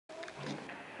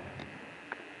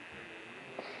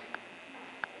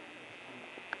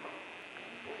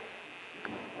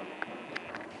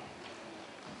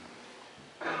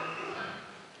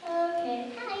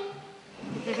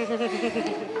I'm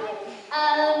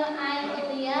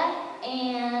Aleeya,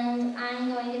 and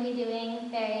I'm going to be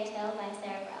doing Fairytale by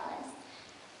Sara Bareilles.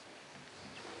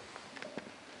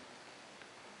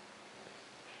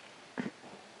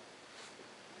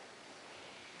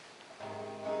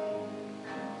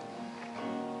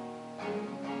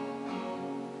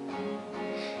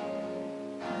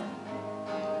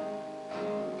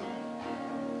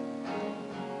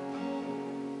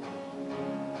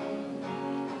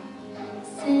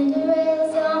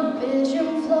 Cinderella's on the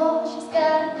bedroom floor. She's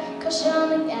got a crush on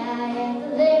the guy at the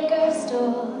liquor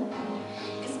store.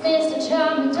 'Cause Mr.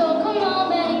 Charming don't come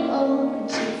home anymore, and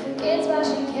she forgets why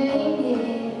she came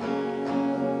here.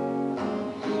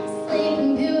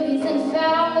 Sleeping Beauty's in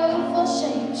foul mood for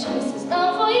shame. She says, "No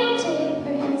for you, dear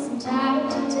prince, I'm tired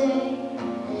today.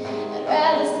 I'd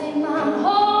rather sleep my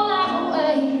whole life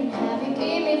away than have you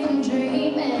keep me from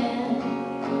dreaming.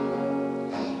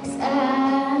 'Cause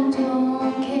I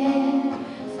don't care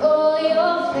for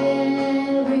your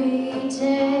fairy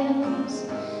tales.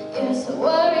 You're so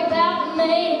worried about the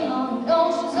maiden on the know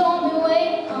she's only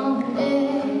waiting on the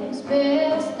next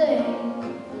best thing.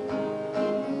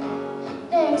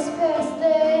 Next best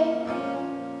thing.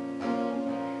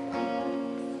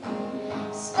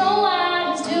 Snow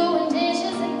White is doing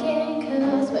dishes again,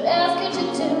 'cause what else could you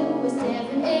do with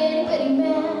seven itty-bitty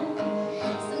men?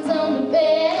 Sits on the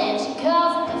bed and she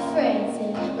calls up her friends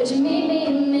and would you meet me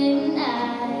at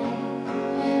midnight?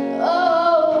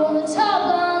 Oh, the tall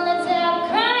blonde lets out a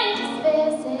crying despair,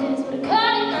 says, would have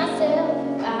cut it myself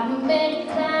if I'm a man to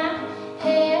climb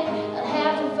here. I'll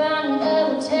have to find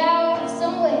another tower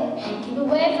somewhere, keep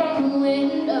away from the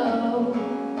windows.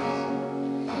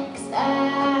 'Cause I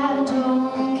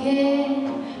don't care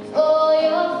for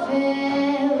your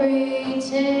fairy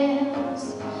tales.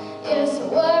 You're so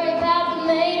worried about the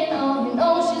maiden, all you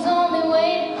know she's only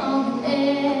waiting on the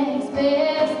next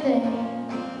best thing.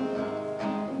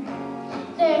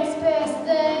 Next best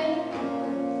thing.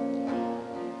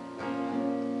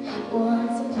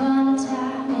 Once upon a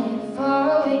time in a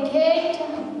faraway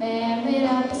kingdom, a man made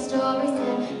up a story,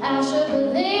 said I should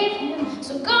believe him.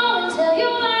 So go and tell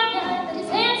your wife that he's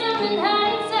handsome and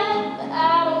hindsight, but I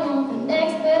don't want the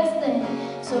next best thing.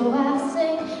 So I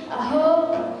sing, I hold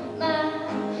my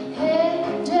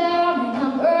head down and I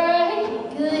break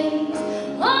these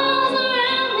walls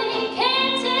around me.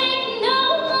 Can't take no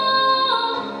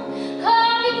more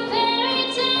of your fairy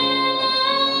tale.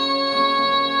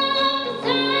 'Cause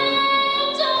I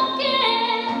don't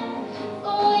care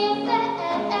for your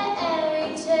fairy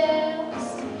tales.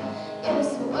 You're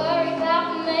so worried about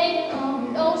the maiden on the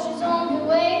know she's only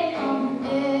waiting on the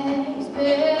next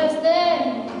best thing.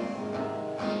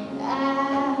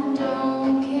 I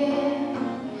don't care,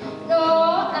 no,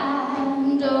 I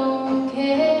don't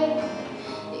care.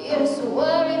 You're so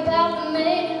worried about the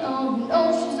maiden on the know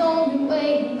she's only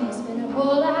waiting. Spend her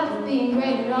whole life being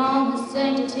graded on the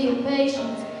sanctity of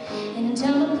patience and a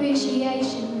dumb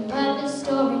appreciation. But this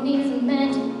story needs a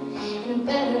mending and a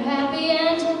better happy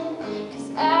ending.